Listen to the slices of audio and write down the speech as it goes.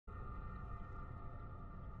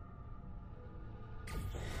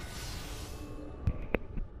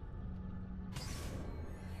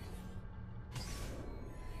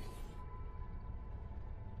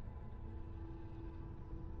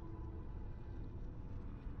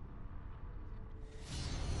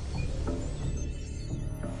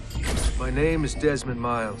name is Desmond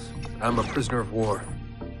Miles. I'm a prisoner of war.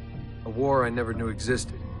 A war I never knew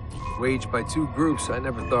existed. Waged by two groups I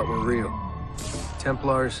never thought were real.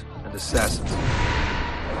 Templars and Assassins.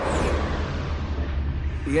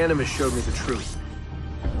 The Animus showed me the truth.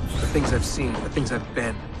 The things I've seen, the things I've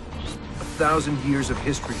been. 1,000 years of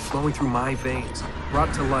history flowing through my veins,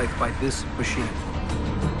 brought to life by this machine.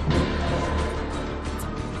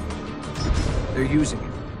 They're using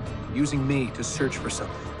it. Using me to search for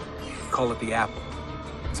something. Call it the Apple.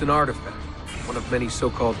 It's an artifact. One of many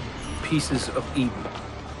so-called pieces of Eden.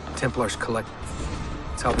 The Templars collect them.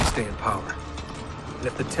 It's how they stay in power. And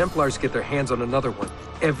if the Templars get their hands on another one,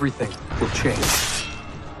 everything will change.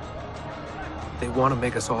 They want to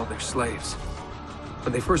make us all their slaves.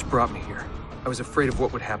 When they first brought me here, I was afraid of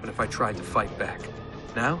what would happen if I tried to fight back.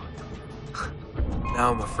 Now?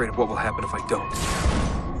 Now I'm afraid of what will happen if I don't.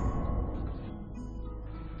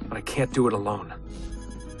 But I can't do it alone.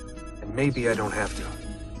 And maybe I don't have to.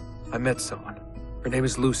 I met someone. Her name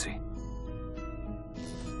is Lucy.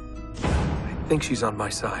 I think she's on my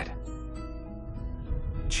side.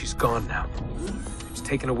 She's gone now. She's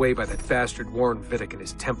taken away by that bastard Warren Vidic and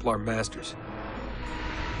his Templar masters.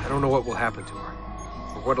 I don't know what will happen to her,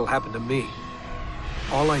 or what'll happen to me.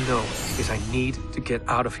 All I know is I need to get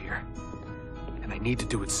out of here. And I need to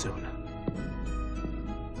do it soon.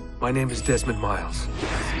 My name is Desmond Miles,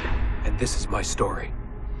 and this is my story.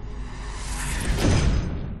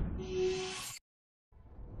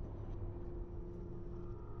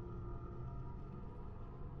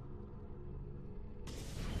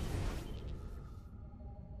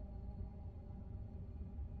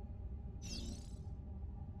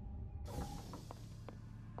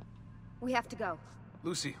 We have to go.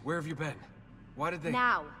 Lucy, where have you been? Why did they—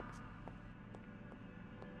 Now!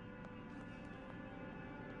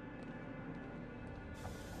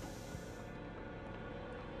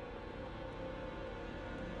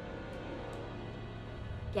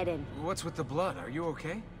 Get in. What's with the blood? Are you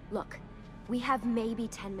okay? Look, we have maybe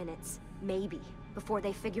 10 minutes, maybe, before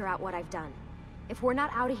they figure out what I've done. If we're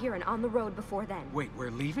not out of here and on the road before then... Wait,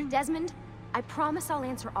 we're leaving? Desmond, I promise I'll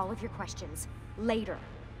answer all of your questions later.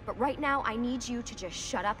 But right now, I need you to just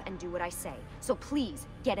shut up and do what I say. So please,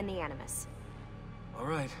 get in the Animus. All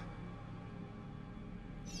right.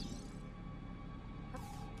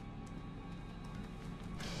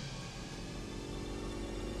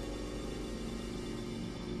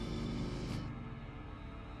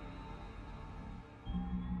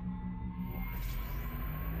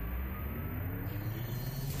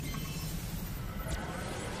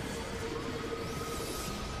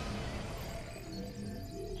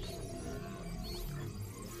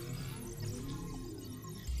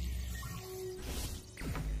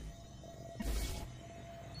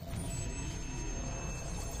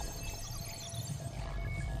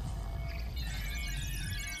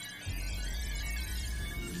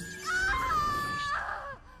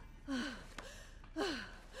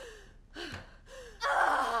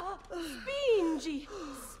 Spingi!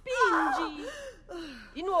 Spingi!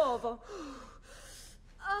 Di nuovo!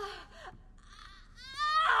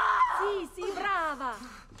 Sì, sì, brava!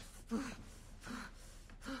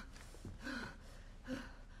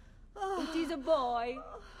 It is a boy.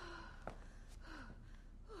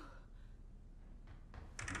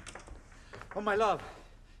 Oh, my love.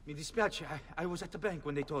 Mi dispiace. I was at the bank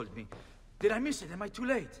when they told me. Did I miss it? Am I too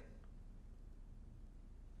late?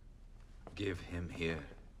 Give him here.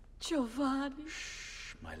 Giovanni.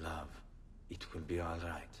 Shh, my love. It will be all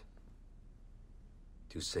right.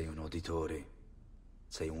 Tu sei un auditore.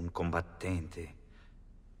 Sei un combattente.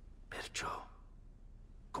 Perciò,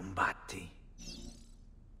 combatti.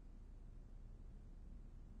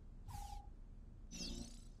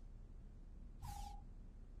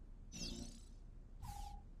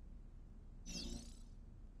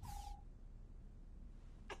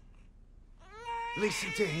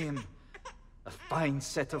 Listen to him. A fine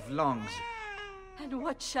set of lungs. And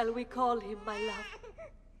what shall we call him, my love?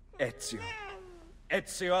 Ezio.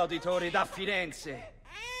 Ezio Auditore da Firenze.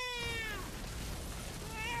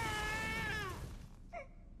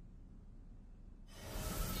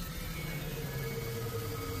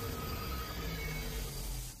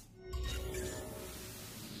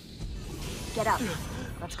 Get up.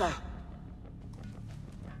 Let's go.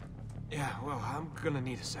 Yeah, well, I'm gonna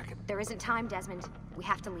need a second. There isn't time, Desmond. We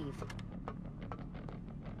have to leave.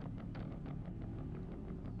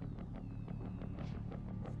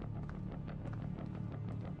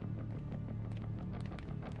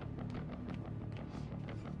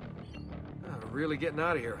 Really getting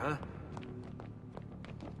out of here, huh?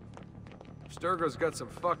 Sturgo's got some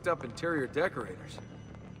fucked up interior decorators.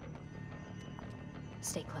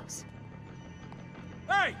 Stay close.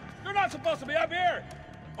 Hey! You're not supposed to be up here!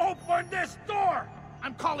 Open this door!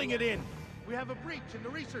 I'm calling it in. We have a breach in the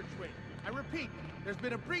research wing. I repeat, there's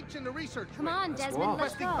been a breach in the research Come wing. on, Desmond,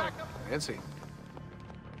 let's Requesting go. backup. Fancy.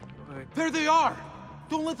 Right. There they are!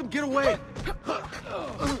 Don't let them get away!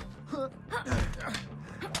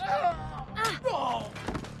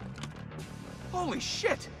 Holy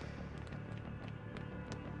shit!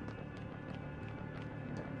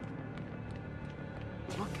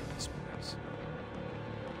 Look at this place.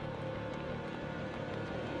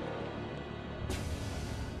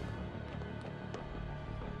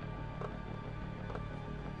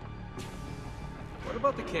 What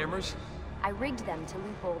about the cameras? I rigged them to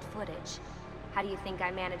loop old footage. How do you think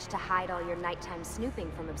I managed to hide all your nighttime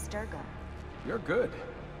snooping from Abstergo? You're good.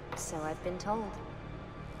 So I've been told.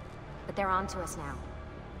 But they're on to us now.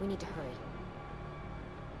 We need to hurry.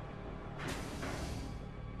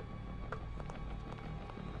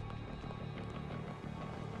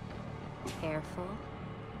 Careful.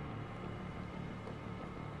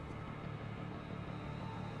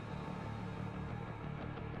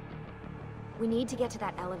 We need to get to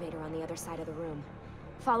that elevator on the other side of the room.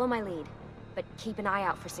 Follow my lead, but keep an eye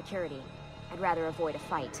out for security. I'd rather avoid a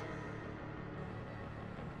fight.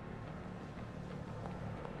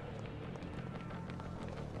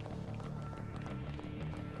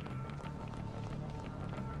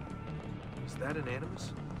 Is that an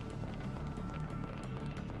Animus?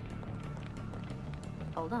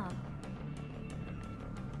 Hold on.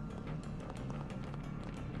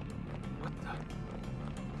 What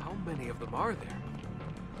the? How many of them are there?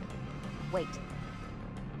 Wait.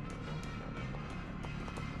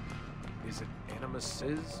 Is it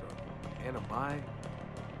Animuses or Animi?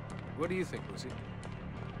 What do you think, Lucy?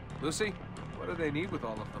 Lucy, what do they need with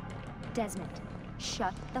all of them? Desmond,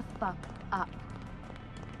 shut the fuck up.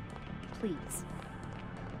 Please.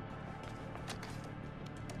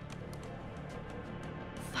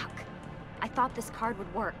 Fuck. I thought this card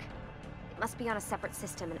would work. It must be on a separate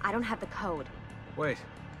system, and I don't have the code. Wait.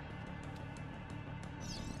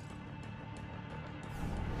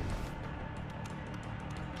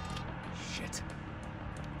 Shit.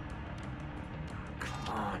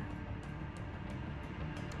 Come on.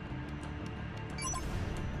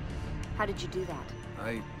 How did you do that?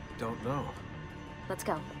 I don't know. Let's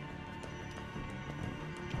go.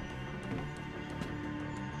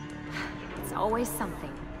 It's always something.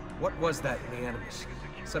 What was that in the Animus?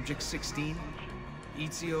 Subject 16?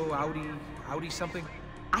 Ezio, Audi something?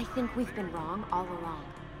 I think we've been wrong all along.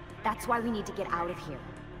 That's why we need to get out of here.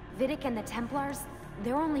 Vidic and the Templars,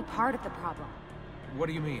 they're only part of the problem. What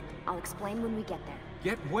do you mean? I'll explain when we get there.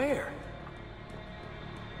 Get where?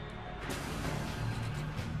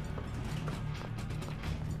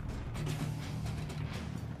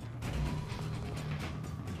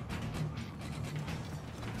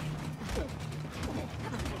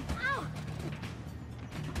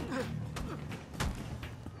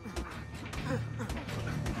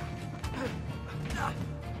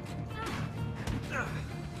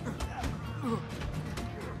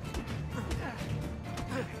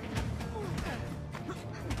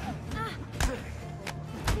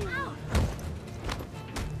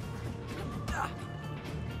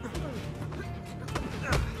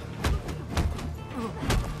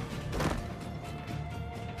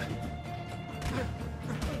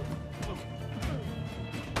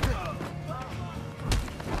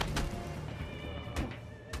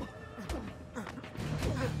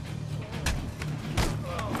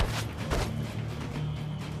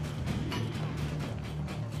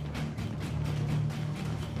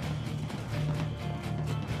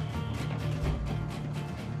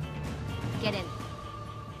 Get in.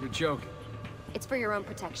 You're joking. It's for your own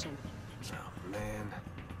protection. Oh, man.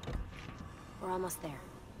 We're almost there.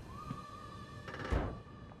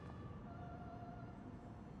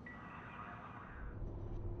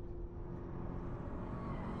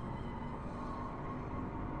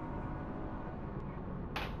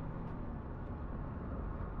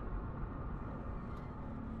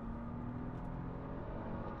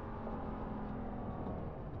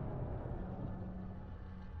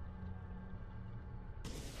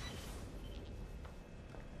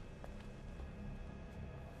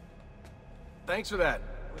 Thanks for that.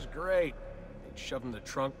 It was great. Shoving in the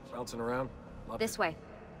trunk, bouncing around. Loved This it. way.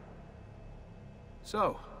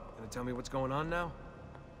 So, gonna tell me what's going on now?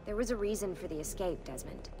 There was a reason for the escape,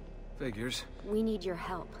 Desmond. Figures. We need your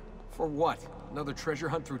help. For what? Another treasure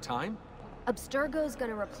hunt through time? Abstergo's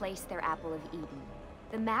gonna replace their Apple of Eden.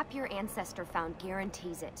 The map your ancestor found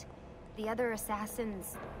guarantees it. The other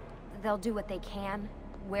assassins, they'll do what they can,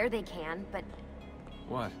 where they can, but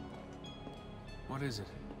What? What is it?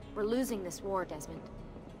 we're losing this war, Desmond.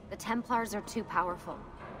 The Templars are too powerful.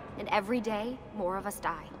 And every day, more of us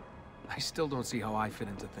die. I still don't see how I fit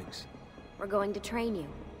into things. We're going to train you.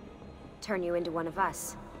 Turn you into one of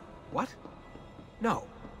us. What? No.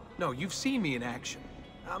 No, you've seen me in action.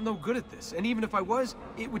 I'm no good at this, and even if I was,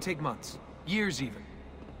 it would take months. Years even.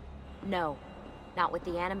 No. Not with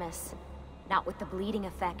the Animus. Not with the bleeding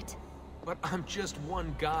effect. But I'm just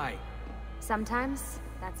one guy. Sometimes,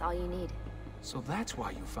 that's all you need. So that's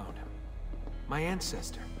why you found him. My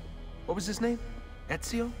ancestor. What was his name?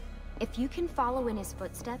 Ezio? If you can follow in his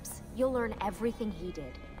footsteps, you'll learn everything he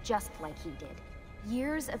did, just like he did.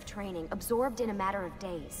 Years of training, absorbed in a matter of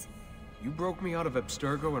days. You broke me out of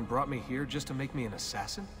Abstergo and brought me here just to make me an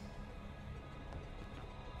assassin?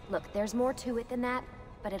 Look, there's more to it than that,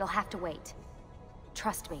 but it'll have to wait.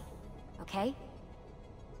 Trust me, okay?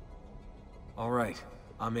 All right,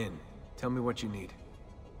 I'm in. Tell me what you need.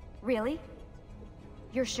 Really?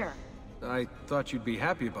 You're sure? I thought you'd be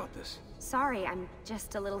happy about this. Sorry, I'm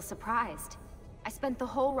just a little surprised. I spent the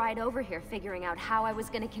whole ride over here figuring out how I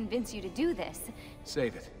was gonna convince you to do this.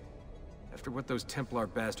 Save it. After what those Templar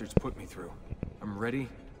bastards put me through, I'm ready,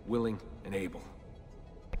 willing, and able.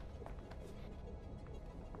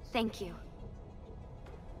 Thank you.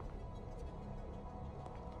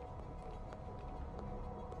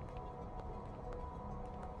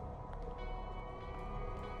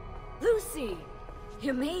 Lucy!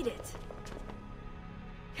 You made it!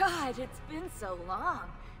 God, it's been so long.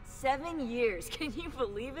 7 years, can you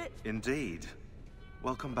believe it? Indeed.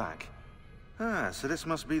 Welcome back. Ah, so this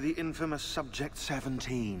must be the infamous Subject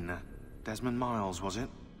 17. Desmond Miles, was it?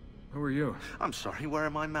 Who are you? I'm sorry, where are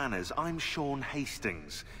my manners? I'm Sean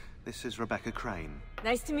Hastings. This is Rebecca Crane.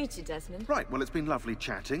 Nice to meet you, Desmond. Right, well, it's been lovely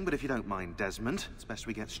chatting, but if you don't mind, Desmond, it's best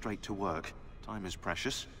we get straight to work. Time is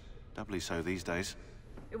precious. Doubly so these days.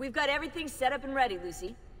 We've got everything set up and ready,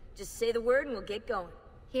 Lucy. Just say the word and we'll get going.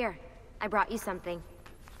 Here, I brought you something.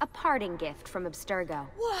 A parting gift from Abstergo.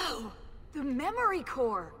 Whoa! The memory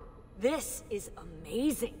core! This is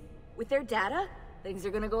amazing. With their data, things are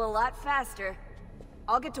gonna go a lot faster.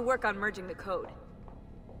 I'll get to work on merging the code.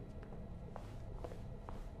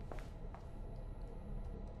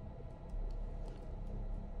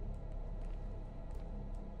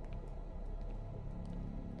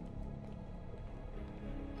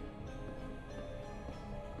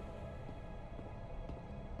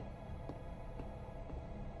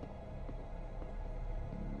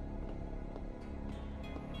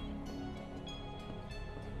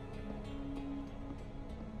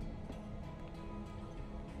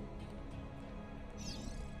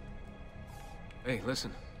 Hey,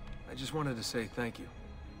 listen. I just wanted to say thank you.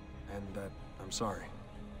 And that I'm sorry.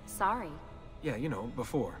 Sorry. Yeah, you know,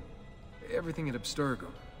 before. Everything at Abstergo.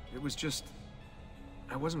 It was just...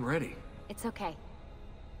 I wasn't ready. It's okay.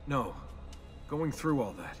 No. Going through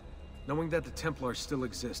all that. Knowing that the Templars still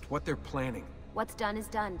exist, what they're planning. What's done is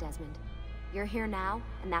done, Desmond. You're here now,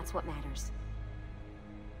 and that's what matters.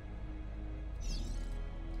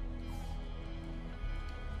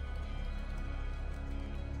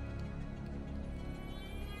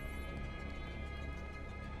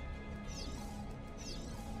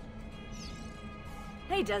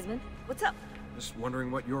 Hey, Desmond. What's up? Just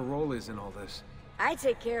wondering what your role is in all this. I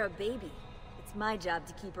take care of Baby. It's my job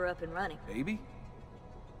to keep her up and running. Baby?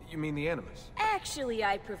 You mean the Animus? Actually,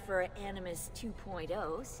 I prefer Animus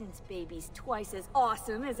 2.0, since Baby's twice as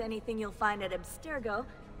awesome as anything you'll find at Abstergo.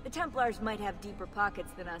 The Templars might have deeper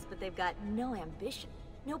pockets than us, but they've got no ambition,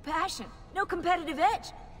 no passion, no competitive edge.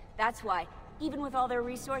 That's why, even with all their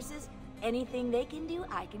resources, anything they can do,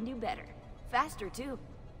 I can do better. Faster, too.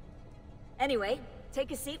 Anyway,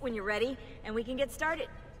 take a seat when you're ready, and we can get started.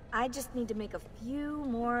 I just need to make a few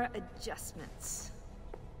more adjustments.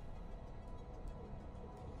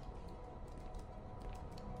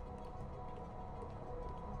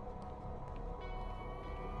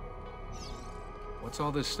 What's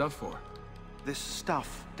all this stuff for? This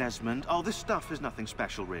stuff, Desmond. Oh, this stuff is nothing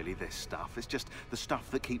special, really, this stuff. It's just the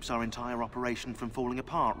stuff that keeps our entire operation from falling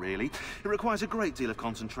apart, really. It requires a great deal of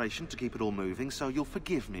concentration to keep it all moving, so you'll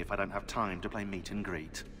forgive me if I don't have time to play meet and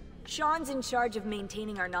greet. Sean's in charge of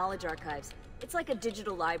maintaining our knowledge archives. It's like a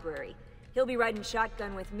digital library. He'll be riding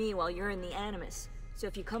shotgun with me while you're in the Animus. So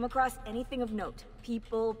if you come across anything of note,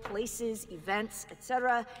 people, places, events,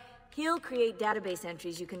 etc., he'll create database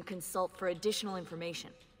entries you can consult for additional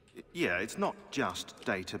information. Yeah, it's not just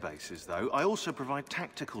databases, though. I also provide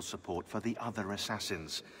tactical support for the other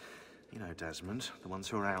assassins. You know, Desmond, the ones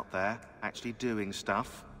who are out there, actually doing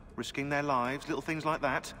stuff, risking their lives, little things like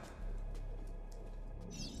that.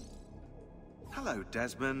 Hello,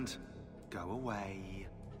 Desmond. Go away.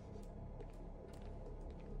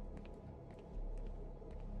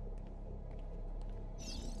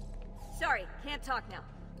 talk now.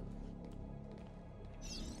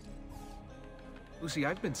 Lucy,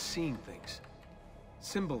 I've been seeing things.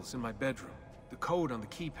 Symbols in my bedroom. The code on the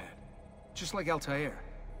keypad. Just like Altair.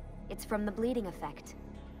 It's from the bleeding effect.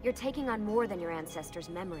 You're taking on more than your ancestors'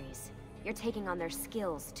 memories. You're taking on their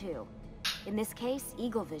skills, too. In this case,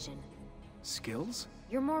 eagle vision. Skills?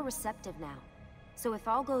 You're more receptive now. So if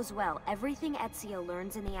all goes well, everything Ezio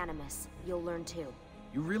learns in the Animus, you'll learn too.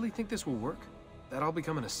 You really think this will work? That I'll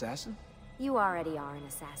become an assassin? You already are an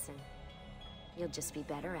assassin. You'll just be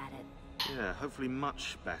better at it. Yeah, hopefully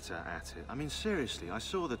much better at it. I mean, seriously, I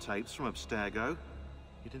saw the tapes from Abstergo.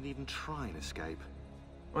 You didn't even try and escape.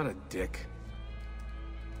 What a dick.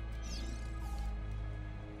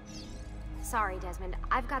 Sorry, Desmond.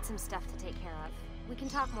 I've got some stuff to take care of. We can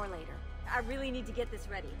talk more later. I really need to get this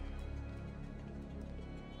ready.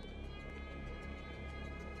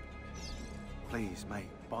 Please, mate,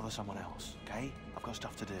 bother someone else, okay? I've got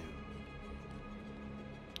stuff to do.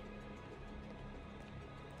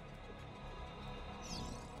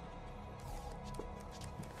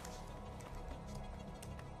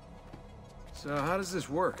 So how does this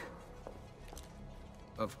work?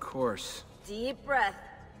 Of course. Deep breath.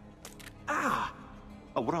 Ah!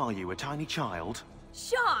 Oh, what are you, a tiny child?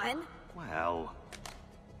 Sean! Well...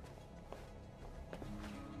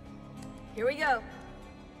 Here we go.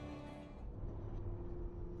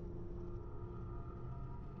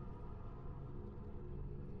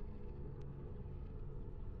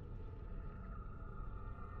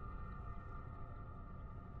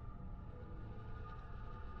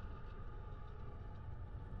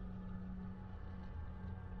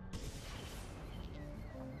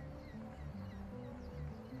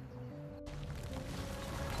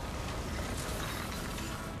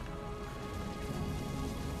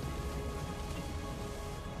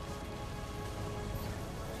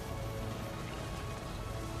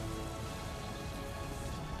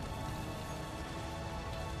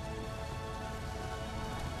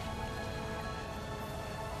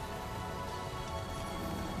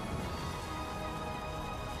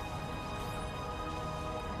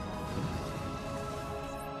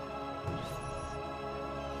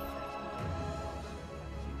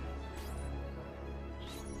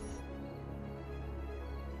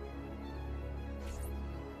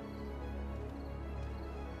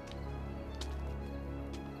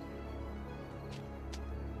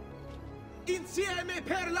 Insieme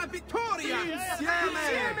per la vittoria! Insieme!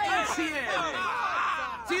 Insieme!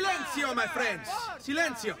 Silenzio, my friends!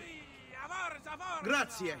 Silenzio!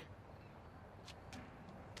 Grazie.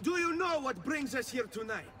 Do you know what brings us here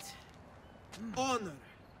tonight? Honor.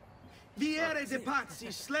 Viere de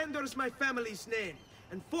Pazzi slanders my family's name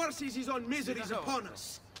and forces his own miseries upon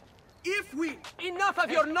us. If we... Enough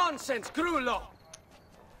of your nonsense, Grullo!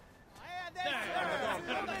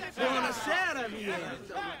 Buonasera, Viere.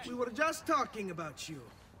 We were just talking about you.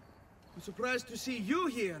 I'm surprised to see you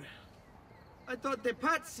here. I thought the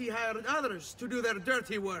Pazzi hired others to do their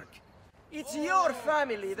dirty work. It's your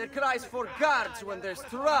family that cries for guards when there's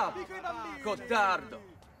trouble, Cotardo.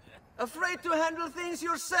 Afraid to handle things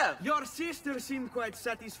yourself? Your sister seemed quite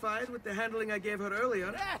satisfied with the handling I gave her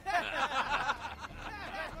earlier.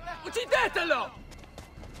 Uccidetelo!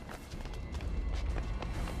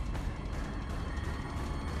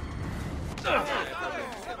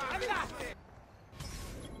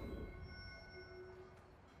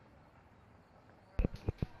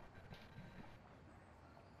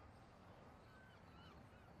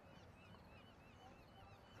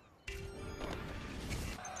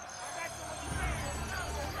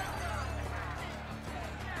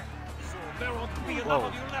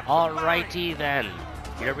 Whoa. Alrighty then.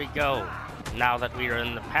 Here we go. Now that we are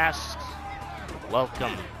in the past,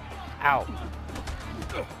 welcome out.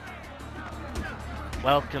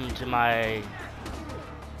 Welcome to my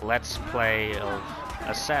Let's Play of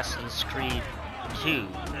Assassin's Creed 2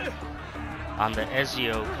 on the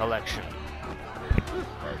Ezio collection.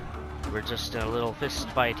 We're just in a little fist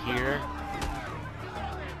fight here.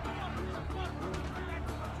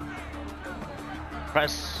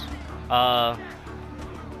 Press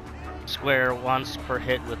square once per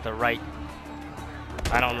hit with the right.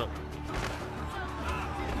 I don't know.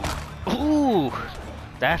 Ooh,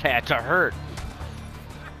 that had to hurt.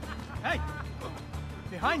 Hey!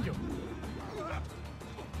 Behind you!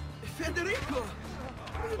 Federico!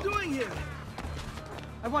 What are you doing here?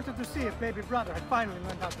 I wanted to see if baby brother had finally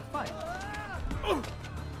learned how to fight.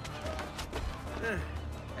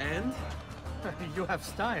 And? You have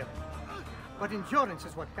style. But endurance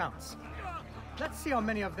is what counts. Let's see how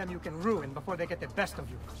many of them you can ruin before they get the best of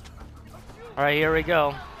you. Alright, here we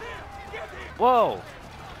go. Whoa!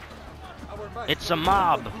 It's a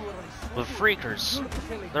mob with freakers.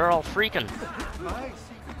 They're all freaking.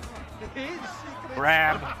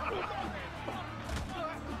 Grab.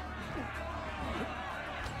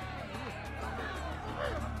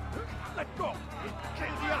 Let go! Che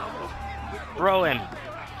diavolo! Throw him.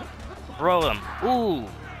 Throw him. Ooh.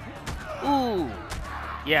 Ooh.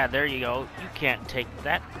 Yeah, there you go. You can't take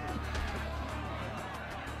that.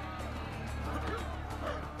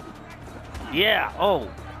 Yeah. Oh.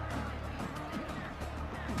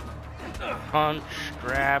 Punch.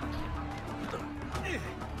 Grab.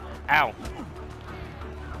 Ow.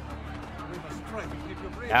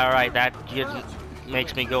 Alright, that just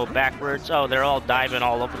makes me go backwards. Oh, they're all diving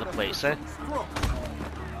all over the place, eh?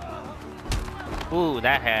 Ooh,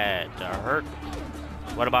 that had to hurt.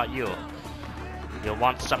 What about you? You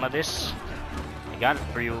want some of this? I got it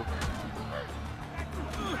for you.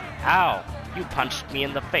 Ow! You punched me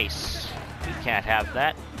in the face. You can't have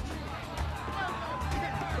that.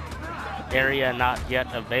 Area not yet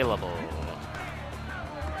available.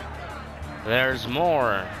 There's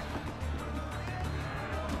more.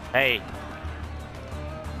 Hey.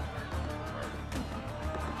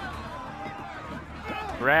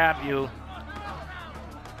 Grab you.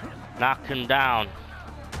 Knock him down.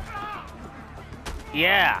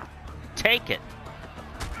 Yeah. Take it.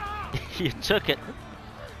 You took it.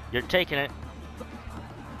 You're taking it.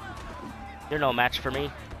 You're no match for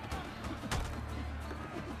me.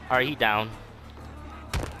 Alright, he down.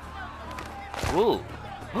 Ooh.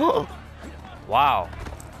 Wow.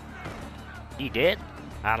 He did?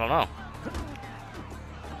 I don't know.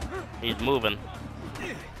 He's moving.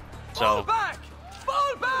 So. Fall back!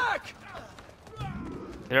 Fall back!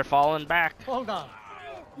 They're falling back. Hold on.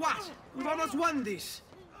 What? We've almost won this.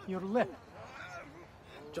 Your lip.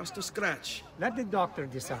 Just a scratch. Let the doctor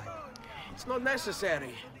decide. It's not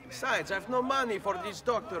necessary. Besides, I've no money for this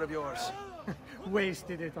doctor of yours.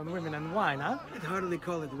 Wasted it on women and wine, huh? I'd hardly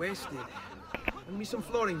call it wasted. Lend me some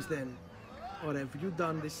florins then. Or have you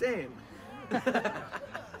done the same?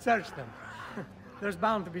 Search them. There's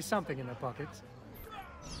bound to be something in their pockets.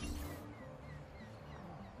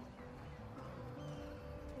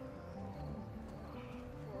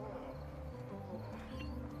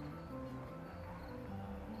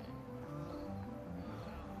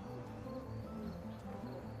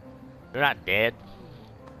 They're not dead.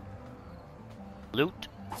 Loot.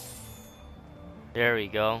 There we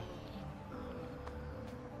go.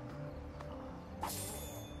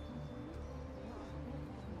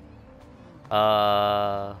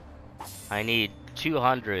 I need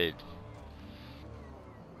 200.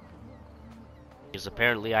 Because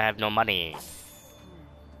apparently I have no money.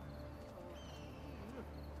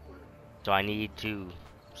 So I need to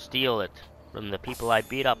steal it from the people I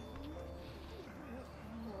beat up.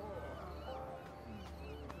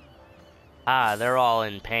 Ah, they're all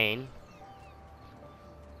in pain.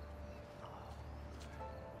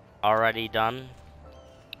 Already done.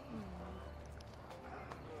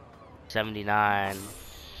 79.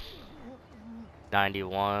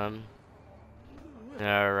 91.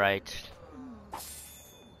 Alright.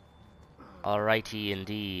 Alrighty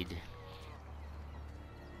indeed.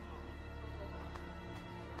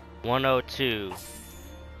 102.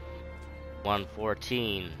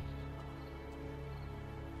 114.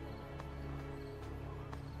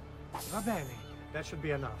 Va bene. That should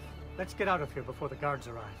be enough. Let's get out of here before the guards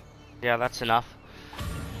arrive. Yeah, that's enough.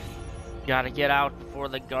 Gotta get out before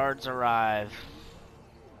the guards arrive.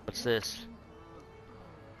 What's this?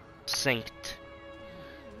 Synced.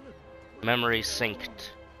 Memory synced.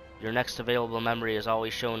 Your next available memory is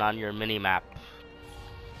always shown on your mini-map.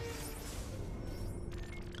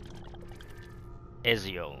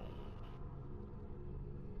 Ezio.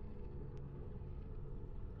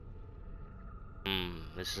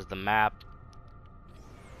 This is the map.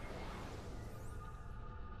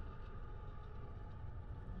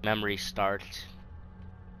 Memory start.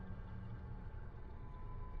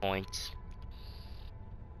 Point.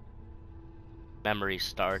 Memory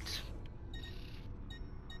start.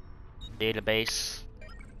 Database.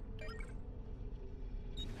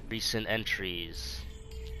 Recent entries.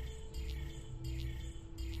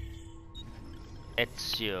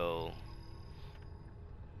 Ezio.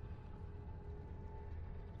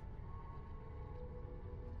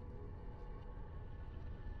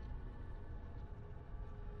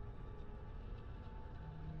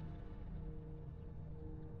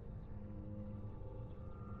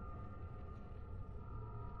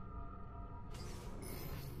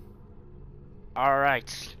 All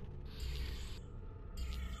right.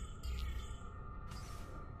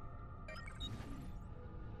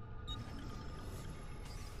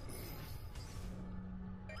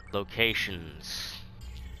 Locations.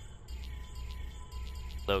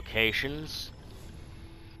 Locations.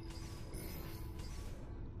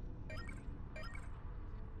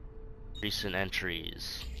 Recent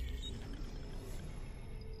entries.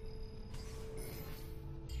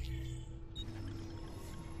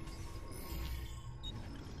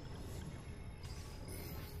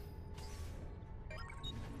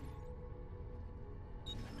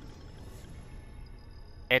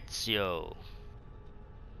 Ezio.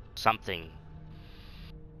 Something.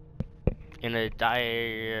 In a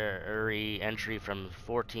diary entry from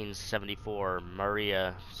 1474,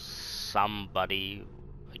 Maria somebody,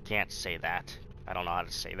 I can't say that, I don't know how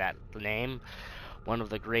to say that name, one of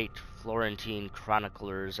the great Florentine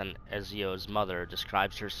chroniclers and Ezio's mother,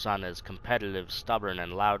 describes her son as competitive, stubborn,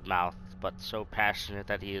 and loudmouthed, but so passionate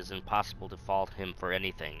that he is impossible to fault him for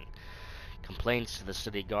anything. Complaints to the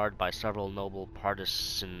city guard by several noble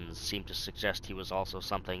partisans seem to suggest he was also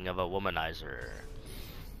something of a womanizer.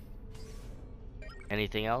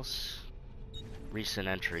 Anything else? Recent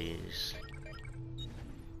entries.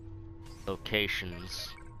 Locations.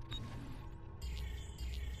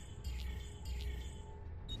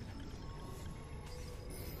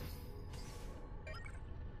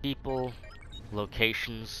 People.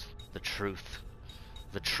 Locations. The truth.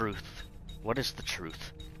 The truth. What is the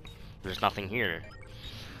truth? There's nothing here.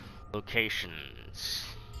 Locations.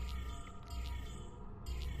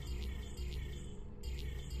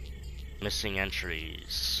 Missing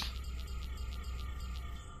entries.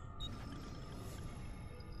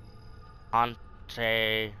 Ponte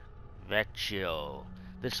Vecchio.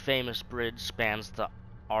 This famous bridge spans the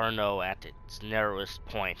Arno at its narrowest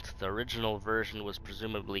point. The original version was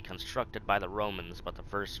presumably constructed by the Romans, but the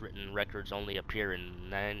first written records only appear in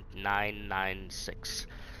 996.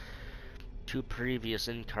 Two previous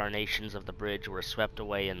incarnations of the bridge were swept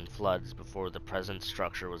away in floods before the present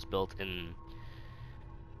structure was built in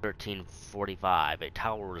 1345. A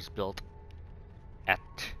tower was built at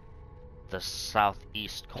the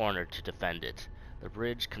southeast corner to defend it. The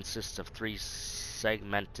bridge consists of 3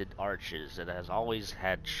 segmented arches. It has always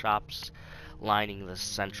had shops lining the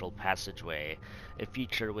central passageway, a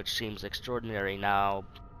feature which seems extraordinary now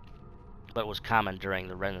but was common during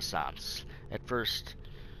the Renaissance. At first,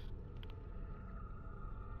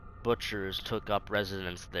 butchers took up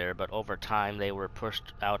residence there, but over time they were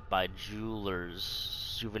pushed out by jewelers,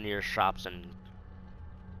 souvenir shops, and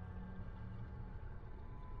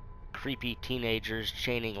creepy teenagers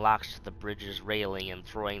chaining locks to the bridge's railing and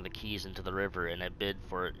throwing the keys into the river in a bid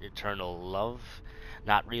for eternal love,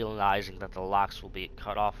 not realizing that the locks will be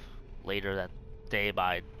cut off later that day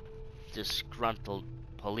by disgruntled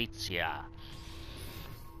polizia.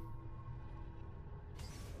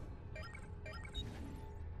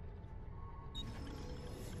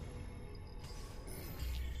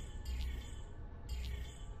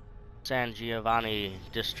 San Giovanni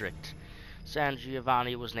District. San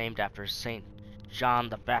Giovanni was named after Saint John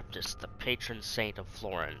the Baptist, the patron saint of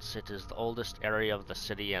Florence. It is the oldest area of the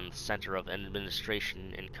city and the center of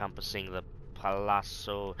administration, encompassing the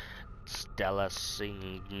Palazzo della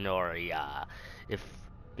Signoria. If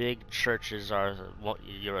big churches are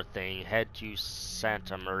your thing, head to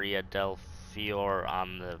Santa Maria del Fiore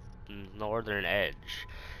on the northern edge.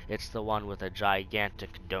 It's the one with a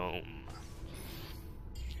gigantic dome.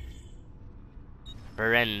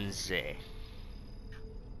 Firenze.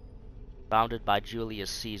 Founded by Julius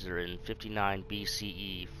Caesar in 59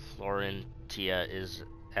 BCE, Florentia is,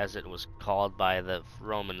 as it was called by the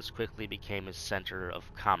Romans, quickly became a center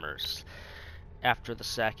of commerce. After the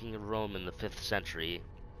sacking of Rome in the 5th century,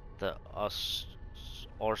 the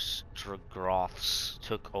Ostrogoths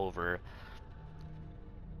took over.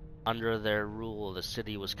 Under their rule, the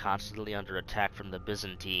city was constantly under attack from the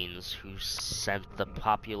Byzantines, who sent the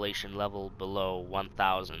population level below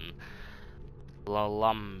 1,000.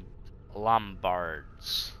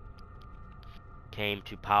 Lombards came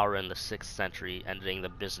to power in the 6th century, ending the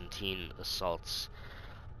Byzantine assaults.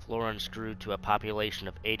 Florence grew to a population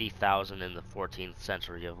of 80,000 in the 14th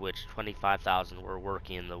century, of which 25,000 were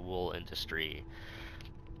working in the wool industry.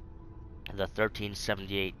 In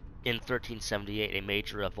 1378, a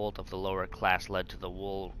major revolt of the lower class led to the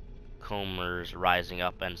wool combers rising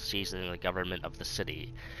up and seizing the government of the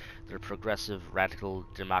city. Their progressive radical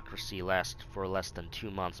democracy lasted for less than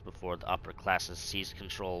 2 months before the upper classes seized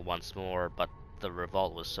control once more, but the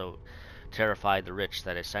revolt was so terrified the rich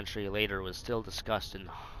that a century later was still discussed in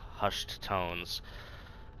hushed tones,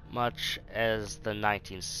 much as the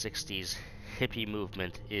 1960s hippie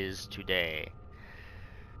movement is today.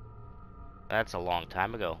 That's a long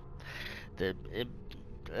time ago.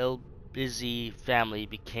 Albizzi family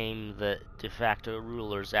became the de facto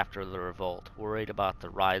rulers after the revolt. Worried about the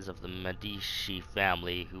rise of the Medici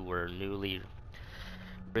family, who were newly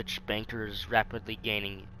rich bankers rapidly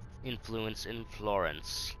gaining influence in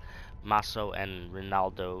Florence, Maso and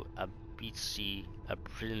Rinaldo Albizzi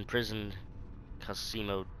imprisoned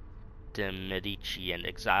Cosimo de' Medici and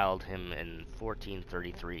exiled him in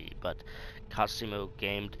 1433, but Cosimo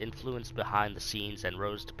gained influence behind the scenes and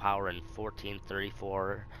rose to power in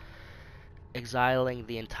 1434, exiling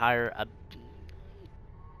the entire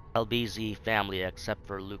Albizzi family except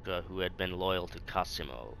for Luca, who had been loyal to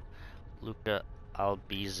Cosimo. Luca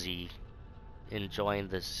Albizzi enjoined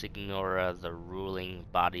the Signora, the ruling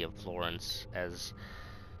body of Florence, as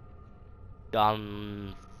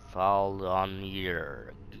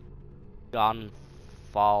Gonfalonier,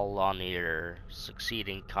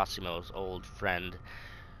 succeeding Cosimo's old friend.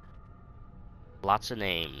 Lots of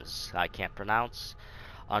names I can't pronounce.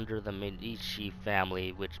 Under the Medici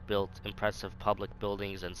family, which built impressive public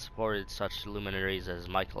buildings and supported such luminaries as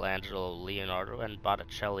Michelangelo, Leonardo, and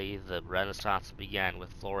Botticelli, the Renaissance began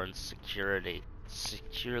with Florence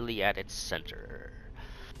securely at its center.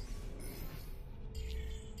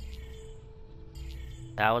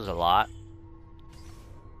 That was a lot.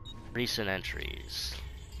 Recent entries.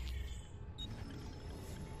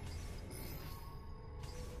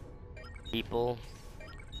 People,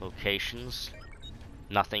 locations,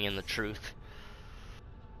 nothing in the truth.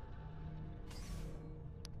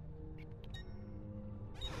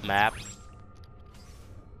 Map.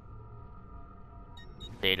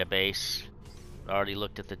 Database. Already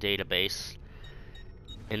looked at the database.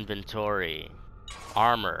 Inventory.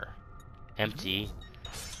 Armor. Empty.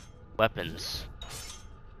 Weapons.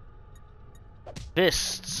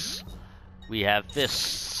 Fists. We have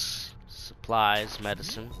fists. Supplies,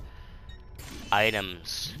 medicine.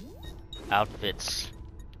 Items. Outfits.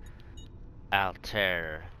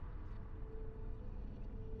 Altair.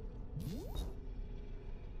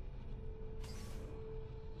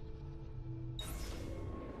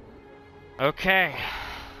 Okay.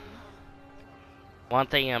 One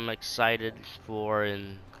thing I'm excited for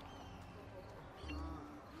in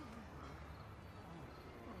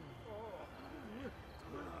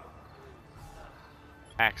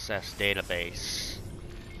access database.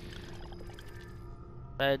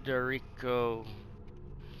 Federico,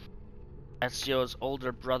 Ezio's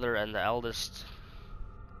older brother and the eldest.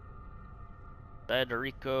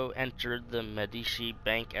 Federico entered the Medici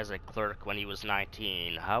Bank as a clerk when he was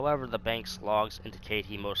 19. However, the bank's logs indicate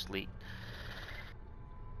he mostly...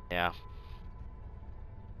 Yeah.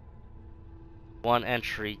 One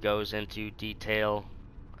entry goes into detail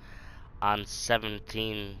on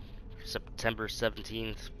September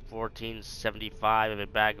 17th, 1475, a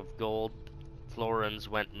bag of gold florins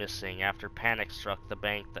went missing. After panic struck the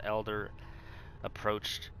bank, the elder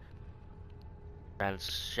approached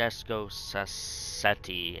Francesco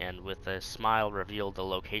Sassetti and with a smile revealed the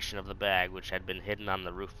location of the bag, which had been hidden on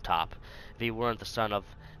the rooftop. If he weren't the son of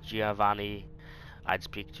Giovanni, I'd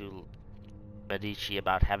speak to Medici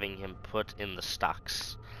about having him put in the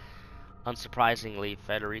stocks. Unsurprisingly,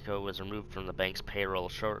 Federico was removed from the bank's payroll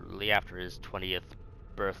shortly after his 20th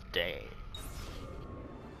birthday.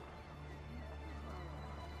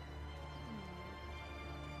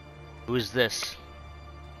 Who is this?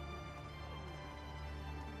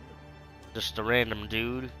 Just a random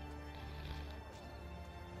dude?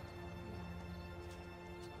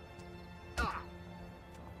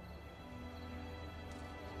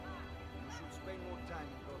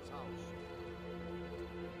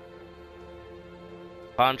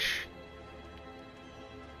 Punch.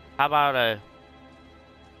 How about a...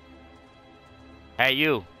 Hey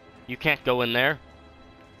you! You can't go in there.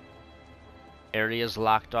 Area's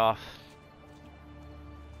locked off.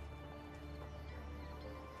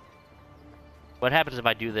 What happens if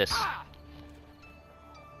I do this?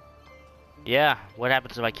 Yeah, what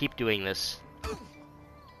happens if I keep doing this?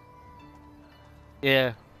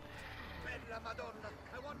 Yeah.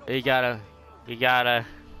 You gotta...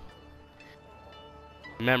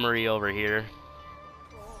 Memory over here.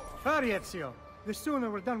 Hurry, Ezio. The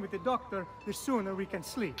sooner we're done with the doctor, the sooner we can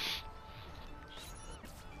sleep.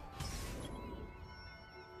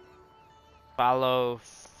 Follow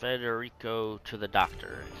Federico to the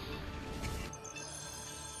doctor.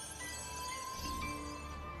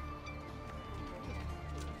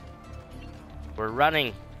 We're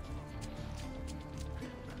running.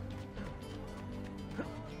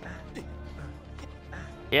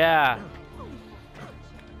 Yeah.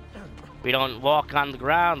 We don't walk on the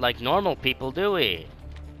ground like normal people, do we?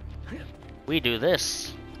 We do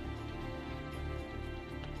this.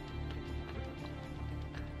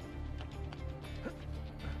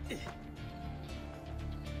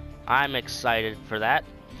 I'm excited for that.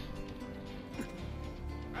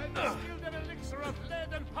 And distilled an elixir of lead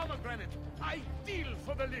and pomegranate, ideal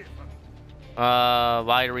for the liver.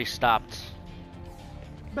 Winery stopped.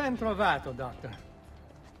 Ben trovato, Doctor.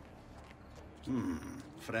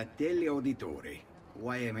 Fratelli Auditore,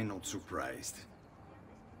 why am I not surprised?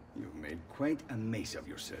 You've made quite a mess of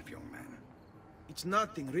yourself, young man. It's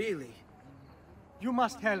nothing, really. You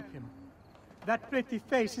must help him. That pretty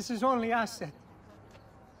face is his only asset.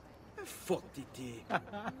 Fottiti.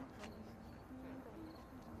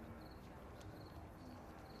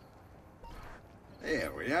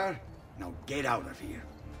 There we are. Now get out of here.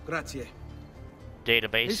 Grazie.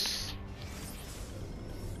 Database.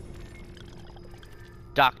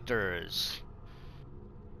 Doctors.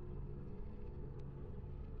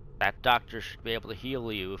 That doctor should be able to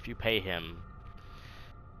heal you if you pay him.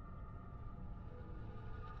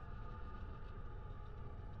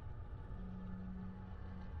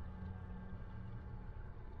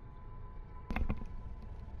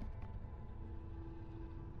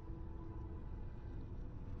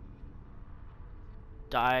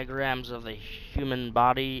 Diagrams of the human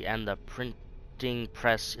body and the printing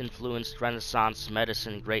press influenced Renaissance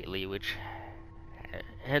medicine greatly, which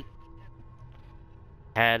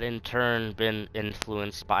had in turn been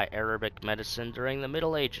influenced by Arabic medicine during the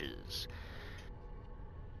Middle Ages.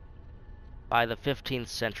 By the 15th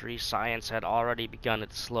century, science had already begun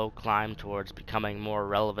its slow climb towards becoming more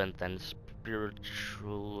relevant than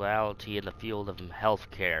spirituality in the field of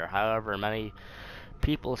healthcare. However, many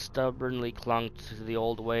people stubbornly clung to the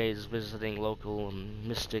old ways, visiting local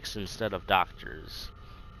mystics instead of doctors.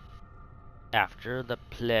 After the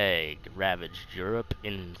plague ravaged Europe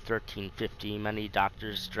in 1350, many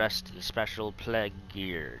doctors dressed in special plague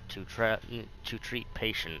gear to treat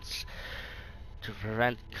patients. To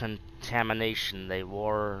prevent contamination, they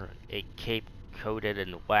wore a cape coated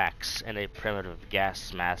in wax and a primitive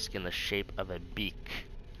gas mask in the shape of a beak.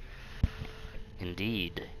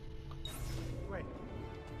 Indeed. Wait.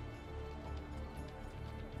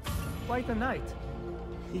 Quite a night.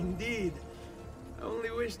 Indeed. I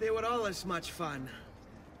only wish they were all as much fun.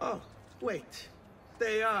 Oh, wait.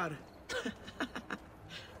 They are.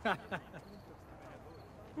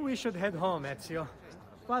 We should head home, Ezio.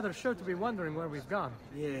 Father's sure to be wondering where we've gone.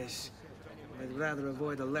 Yes. I'd rather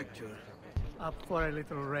avoid a lecture. Up for a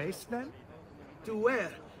little race, then? To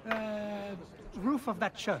where? Roof of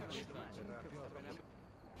that church.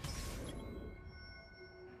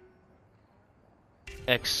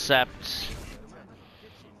 Except...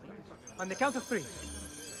 On the count of 3.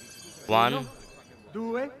 1,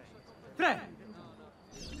 2, 3.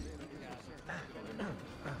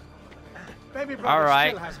 Baby brother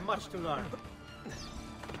still has much to learn.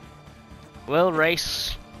 We'll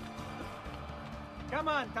race. Come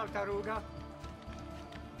on, Tartaruga.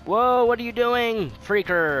 Whoa, what are you doing?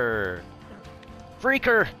 Freaker!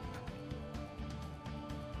 Freaker!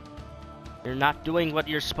 You're not doing what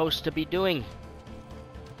you're supposed to be doing.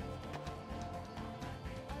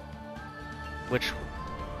 Which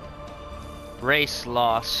race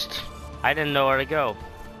lost? I didn't know where to go.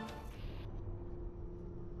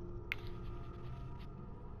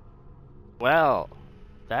 Well,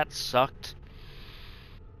 that sucked.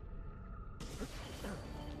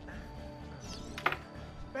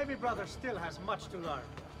 Baby brother still has much to learn.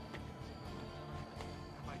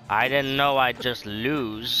 I didn't know I'd just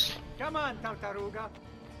lose. Come on, Tartaruga.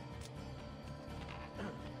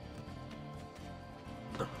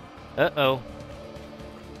 Uh-oh.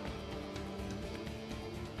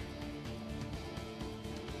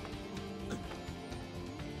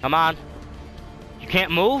 Come on. You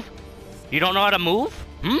can't move? You don't know how to move?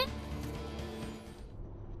 Hmm?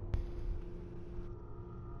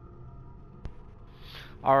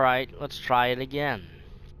 Alright, let's try it again.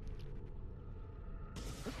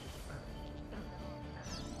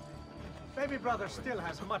 Baby brother still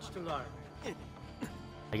has much to learn.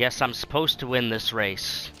 I guess I'm supposed to win this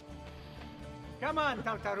race. Come on,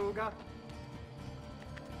 Tartaruga.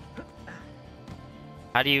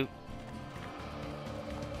 How do you...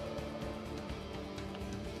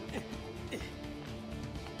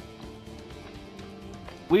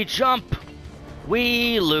 We jump!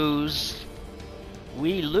 We lose.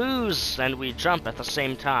 We lose and we jump at the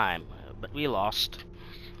same time. But we lost.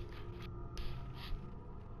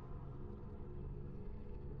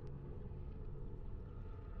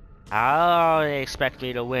 How do they expect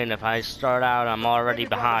me to win if I start out I'm already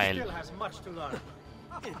behind? Still has much to learn.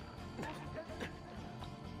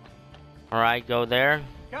 Alright, go there.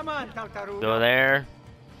 Come on, Tartaruga. Go there.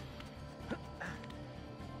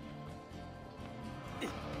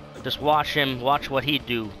 Just watch him, watch what he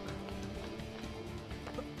do.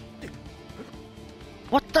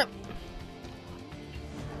 What the?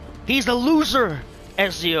 He's a loser,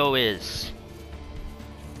 Ezio is.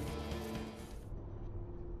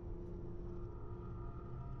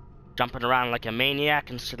 Jumping around like a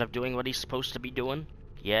maniac instead of doing what he's supposed to be doing.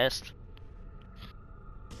 Yes.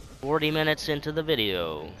 40 minutes into the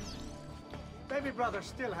video. Baby brother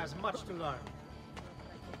still has much to learn.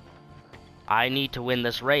 I need to win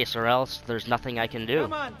this race or else there's nothing I can do.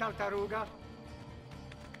 Come on, Tartaruga.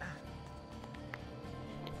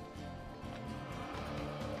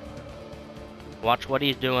 Watch what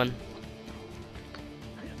he's doing.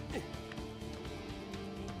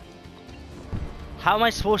 How am I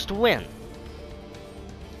supposed to win?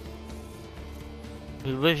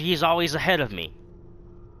 He's always ahead of me.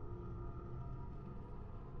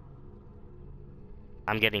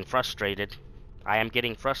 I'm getting frustrated. I am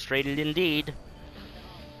getting frustrated indeed.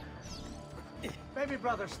 Baby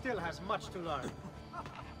brother still has much to learn.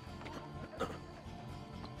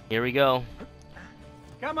 Here we go.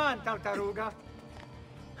 Come on, Tartaruga.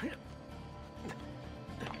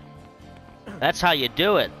 That's how you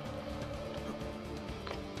do it.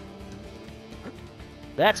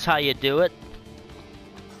 That's how you do it.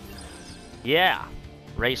 Yeah.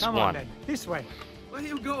 Race Come 1. on then, this way. Where are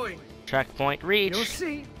you going? Checkpoint reached. You'll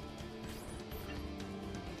see.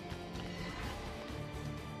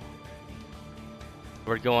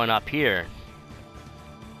 We're going up here.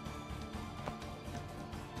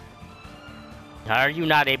 Are you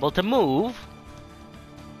not able to move?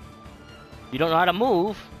 You don't know how to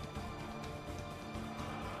move?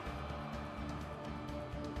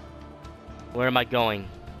 Where am I going?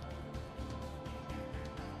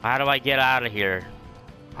 How do I get out of here?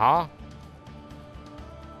 Huh?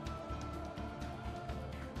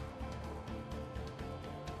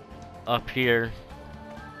 Up here.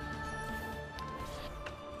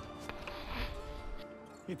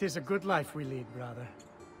 It is a good life we lead, brother.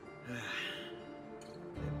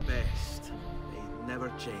 The best. They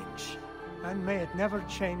never change. And may it never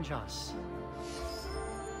change us.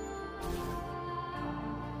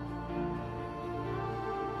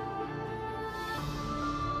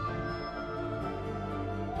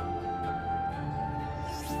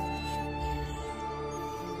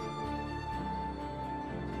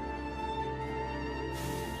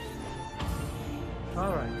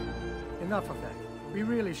 All right. Enough of that. We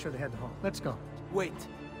really should head home. Let's go. Wait.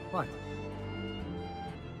 What?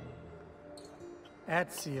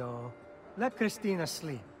 Ezio, let Christina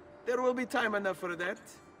sleep. There will be time enough for that.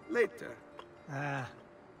 Later. Ah.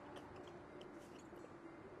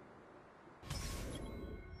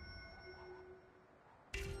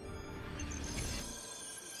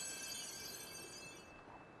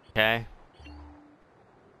 Okay.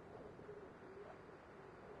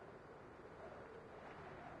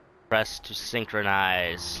 Press to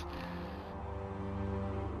synchronize.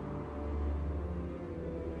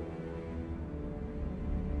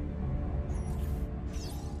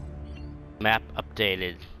 Map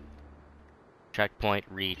updated. Checkpoint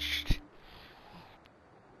reached.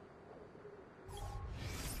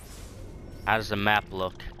 How does the map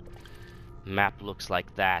look? Map looks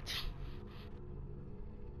like that.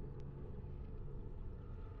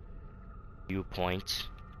 Viewpoint.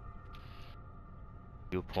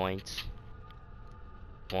 Viewpoint.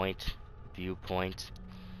 Point. Viewpoint.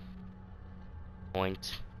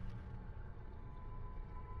 Point.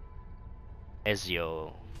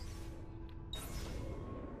 Ezio.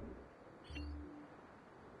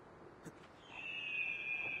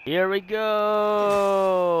 Here we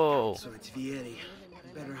go! So it's Vieri.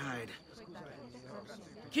 Better hide.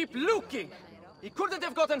 Keep looking! He couldn't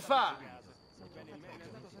have gotten far!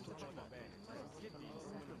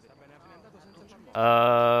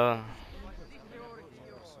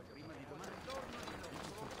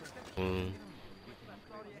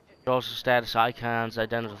 Also status icons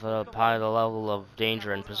identify the level of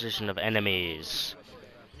danger and position of enemies.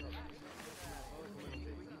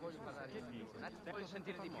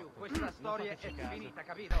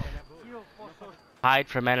 Hide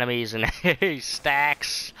from enemies in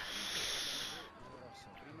stacks.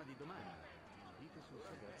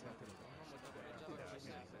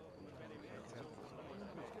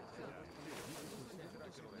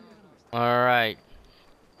 Alright.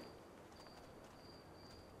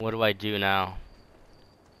 What do I do now?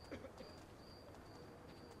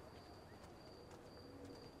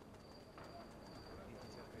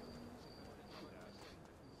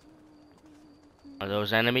 Are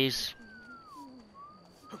those enemies?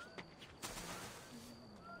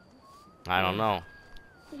 I don't know.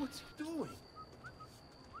 What's he doing?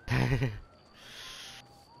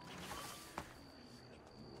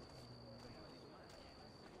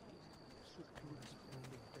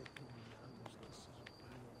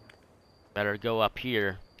 Better go up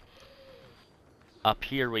here. Up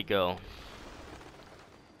here we go.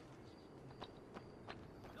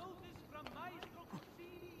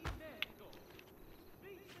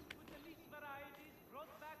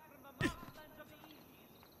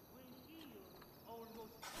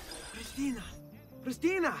 Christina!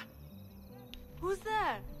 Christina! Who's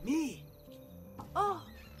there? Me! Oh,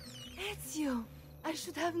 Ezio! I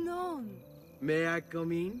should have known. May I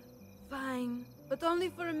come in? Fine, but only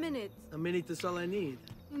for a minute. A minute is all I need.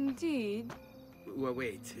 Indeed. Well,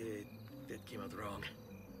 wait, that came out wrong.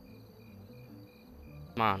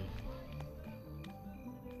 Come on.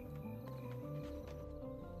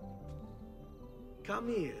 Come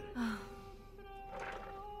here.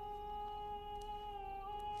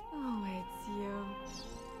 Oh, Ezio.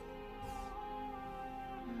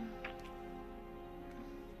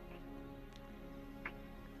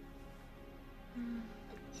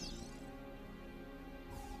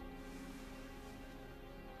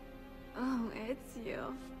 Oh,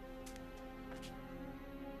 Ezio.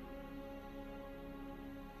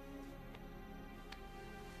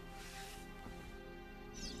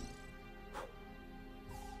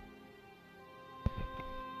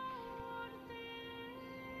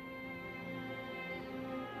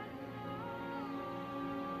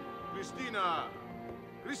 Christina!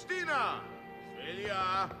 Christina!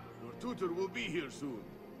 Celia! Your tutor will be here soon.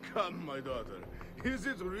 Come, my daughter. Is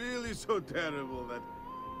it really so terrible that...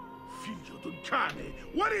 Figlio d'un cane!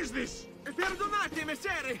 What is this? Perdonate,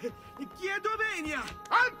 messere! Chiedo venia!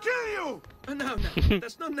 I'll kill you! No, no,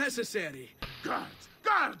 that's not necessary. Guards!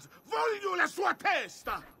 Guards! Voglio la sua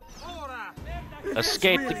testa!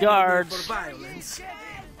 Escape the guards.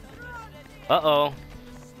 Uh-oh.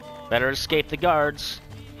 Better escape the guards.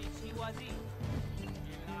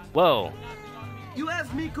 Whoa. You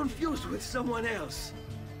have me confused with someone else.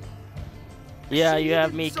 Yeah, She you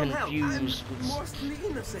have needed me some help. confused I'm with mostly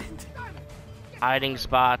innocent. hiding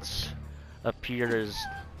spots appeared as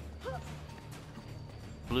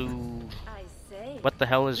blue. I say. What the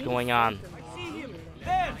hell is going on?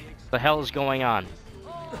 The hell is going on?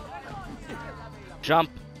 Jump!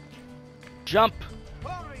 Jump!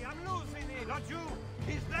 Hurry, I'm losing it! Not you!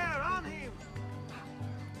 He's there, on him!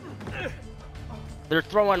 They're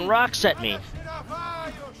throwing rocks at me.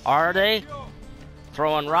 Are they?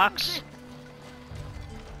 Throwing rocks?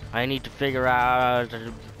 I need to figure out how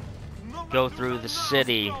to go through the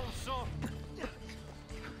city.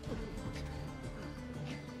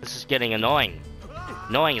 This is getting annoying.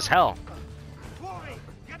 Annoying as hell. Hurry!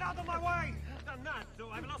 Get out of my way! Dannato,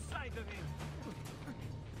 I've lost sight of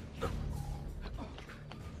him!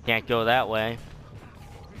 Can't go that way.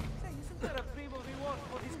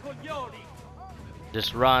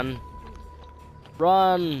 Just run.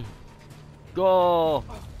 Run! Go!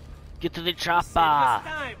 Get to the chopper!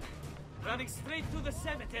 Running straight to the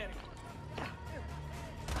cemetery.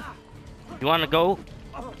 You wanna go?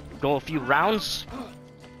 Go a few rounds?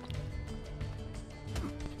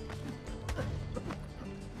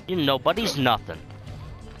 You nobody's nothing.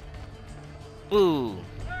 Ooh.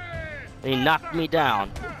 They knocked me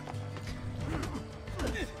down.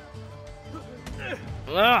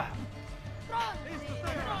 Ugh.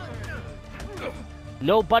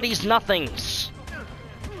 Nobody's nothings.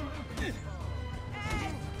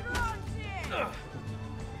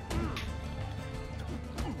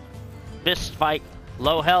 Fist fight,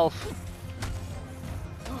 low health.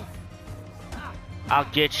 I'll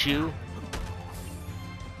get you.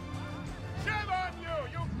 Shame on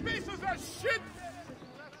you, you pieces of shit!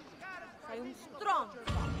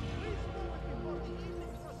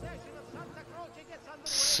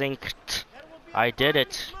 Synced. I did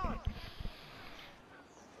it.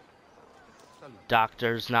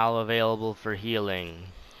 Doctors now available for healing.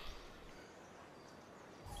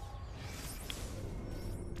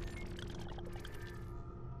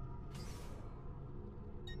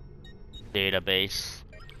 Database.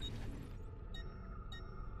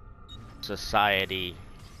 Society.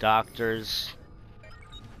 Doctors.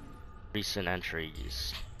 Recent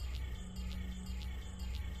entries.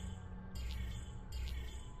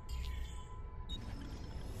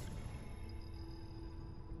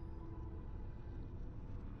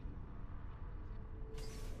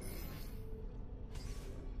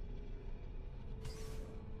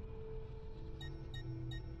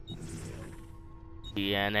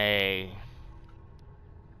 DNA.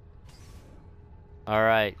 All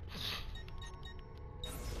right.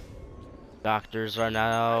 Doctors are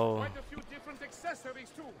now Quite a few different accessories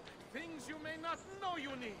too. Things you may not know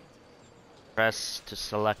you need. press to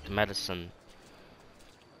select medicine.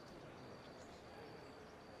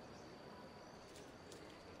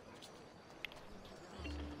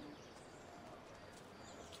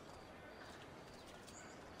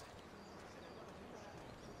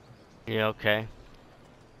 Yeah, okay.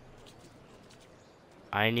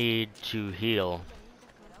 I need to heal.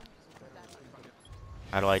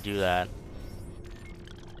 How do I do that?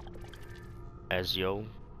 Ezio.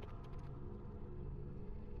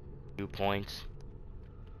 Viewpoint.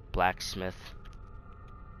 Blacksmith.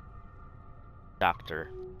 Doctor.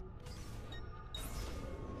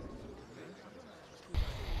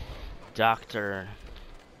 Doctor.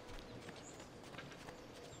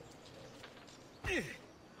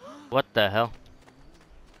 What the hell?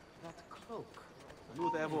 That cloak.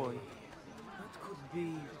 You there, boy? That could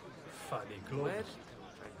be... Funny clothes.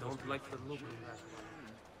 I don't like the look of that.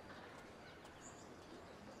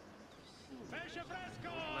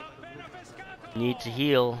 Need to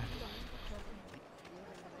heal.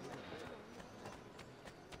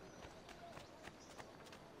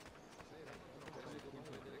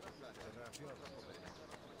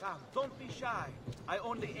 Come, don't be shy. I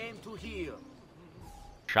only aim to heal.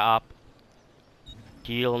 Chop.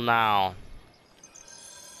 Heal now.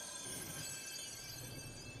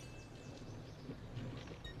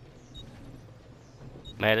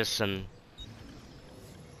 Medicine.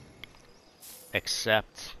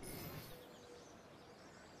 Accept.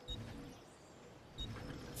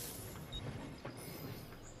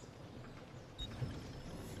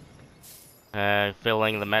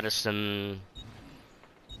 Filling the medicine.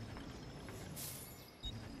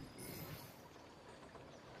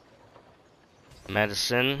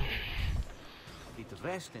 Medicine. Get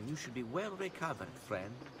rest and you should be well recovered,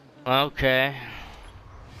 friend. Okay.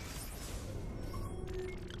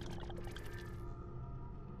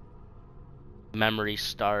 Memory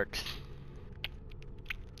start.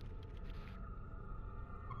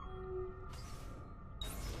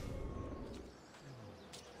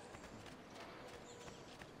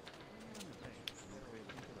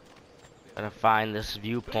 Gotta find this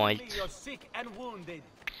viewpoint. You're sick and wounded.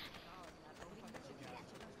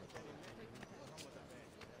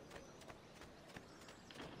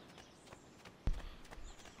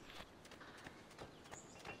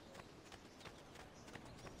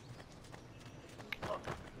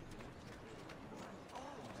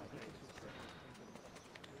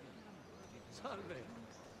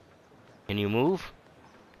 Can you move?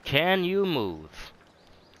 Can you move?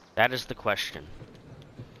 That is the question.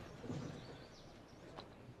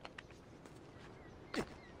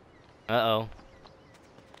 Uh-oh.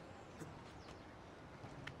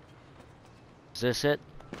 Is this it?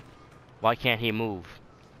 Why can't he move?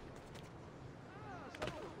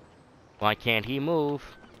 Why can't he move?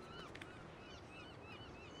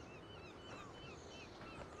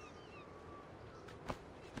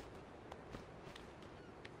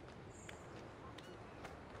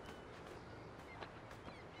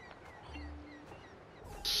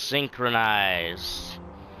 Synchronize.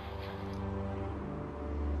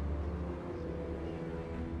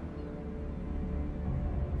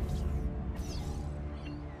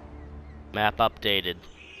 Map updated.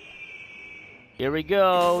 Here we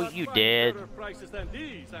go. You did. Prices than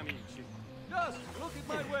these, amici. Just look at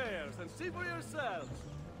my wares and see for yourselves.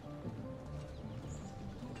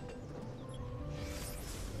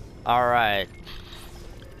 All right.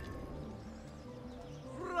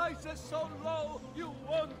 Prices so low you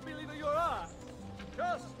won't believe your eyes.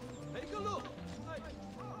 Just take a look.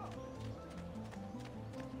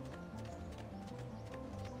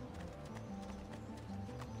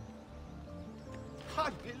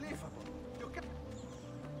 Unbelievable. You can...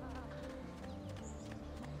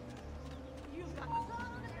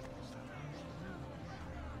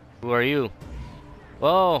 Who are you?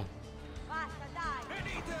 Whoa.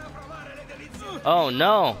 Oh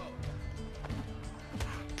no.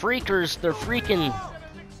 Freakers, they're freaking.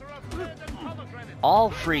 All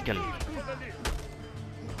freaking.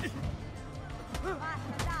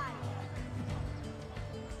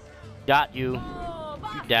 Got you.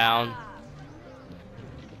 You down.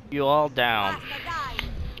 You all down.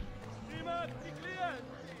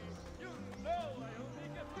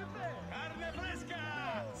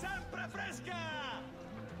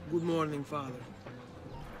 Good morning, Father.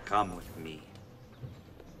 Come with me.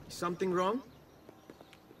 Is something wrong?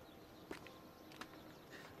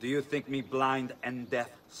 Do you think me blind and deaf,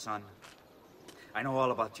 son? I know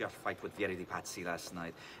all about your fight with Vieri di Pazzi last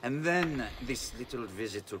night. And then this little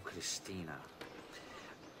visit to Christina.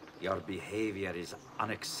 Your behavior is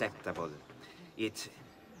unacceptable. It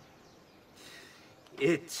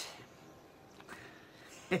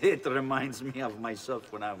reminds me of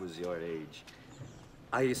myself when I was your age.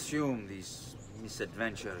 I assume these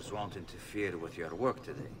misadventures won't interfere with your work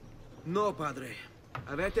today. No, Padre.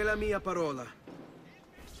 Avete la mia parola.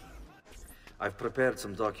 I've prepared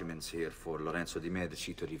some documents here for Lorenzo di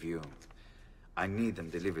Medici to review. I need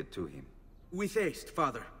them delivered to him. With haste,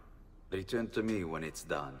 Father. Return to me when it's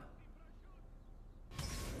done.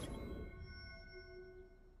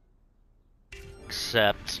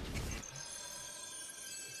 Accept.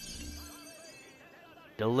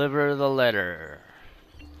 Deliver the letter.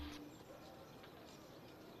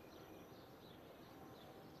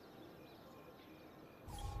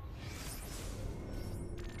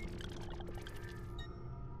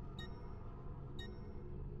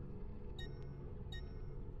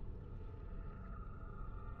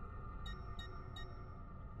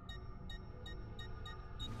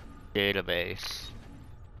 Database.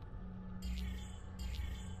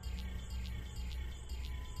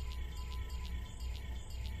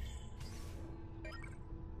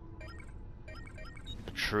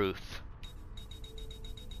 The truth.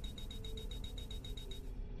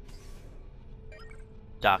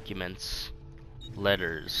 Documents.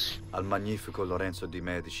 Letters. Al magnifico Lorenzo di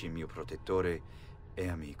Medici, mio protettore e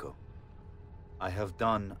amico. I have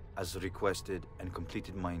done as requested and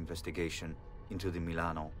completed my investigation into the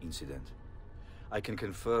Milano incident. I can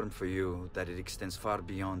confirm for you that it extends far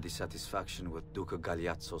beyond dissatisfaction with Duca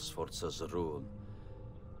Galeazzo Sforza's rule.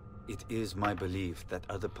 It is my belief that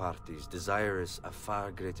other parties, desirous of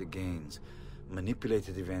far greater gains,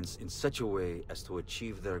 manipulated events in such a way as to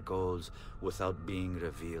achieve their goals without being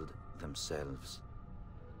revealed themselves.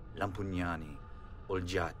 Lampugnani,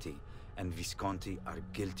 Olgiati, and Visconti are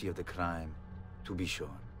guilty of the crime, to be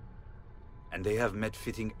sure. And they have met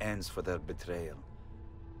fitting ends for their betrayal.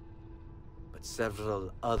 But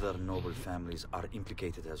several other noble families are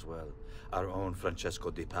implicated as well, our own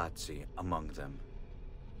Francesco de' Pazzi among them.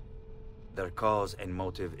 Their cause and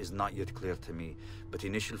motive is not yet clear to me, but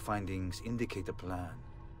initial findings indicate a plan,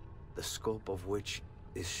 the scope of which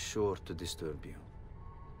is sure to disturb you.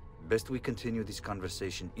 Best we continue this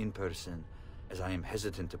conversation in person, as I am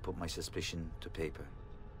hesitant to put my suspicion to paper.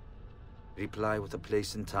 Reply with a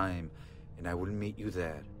place and time, and I will meet you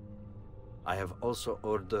there. I have also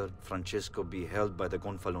ordered Francesco be held by the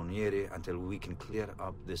Gonfaloniere until we can clear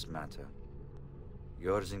up this matter.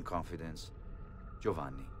 Yours in confidence,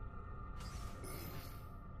 Giovanni.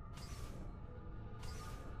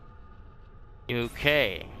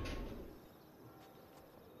 Okay.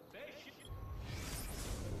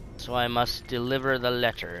 So I must deliver the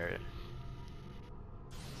letter.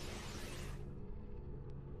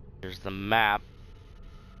 There's the map.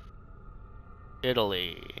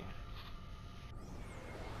 Italy.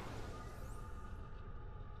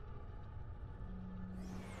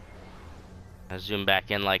 I zoom back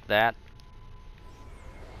in like that.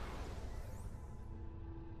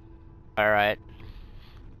 Alright.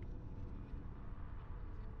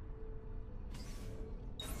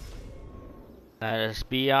 Let us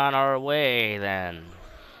be on our way then.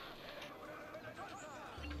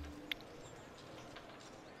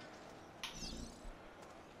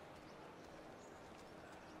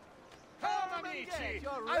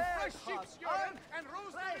 I've fresh sheep's urine and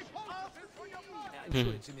rosemary poultice for your body. I'm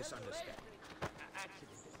sure it's a misunderstanding.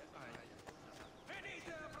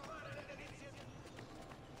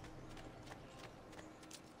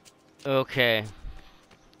 Okay.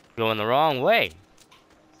 Going the wrong way.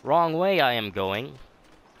 Wrong way I am going.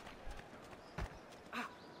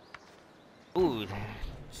 Ooh.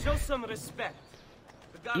 Show some respect.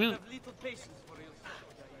 The God You- have little patience for you.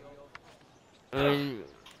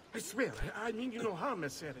 I swear, I mean you no harm,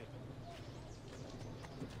 Messere.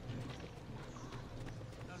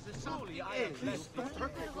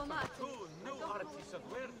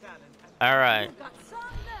 Alright.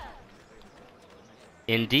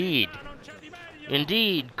 Indeed.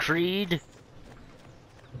 Indeed, Creed.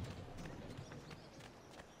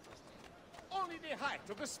 Only the height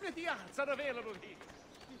of the smithy arts are available here.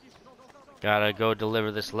 Gotta go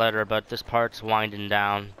deliver this letter, but this part's winding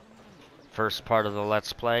down. First part of the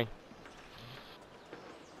Let's Play.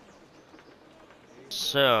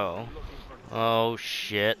 So. Oh,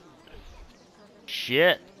 shit.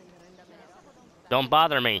 Shit. Don't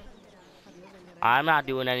bother me. I'm not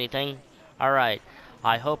doing anything. Alright.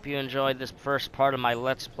 I hope you enjoyed this first part of my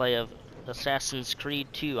Let's Play of Assassin's Creed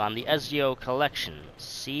 2 on the Ezio collection.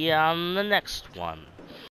 See you on the next one.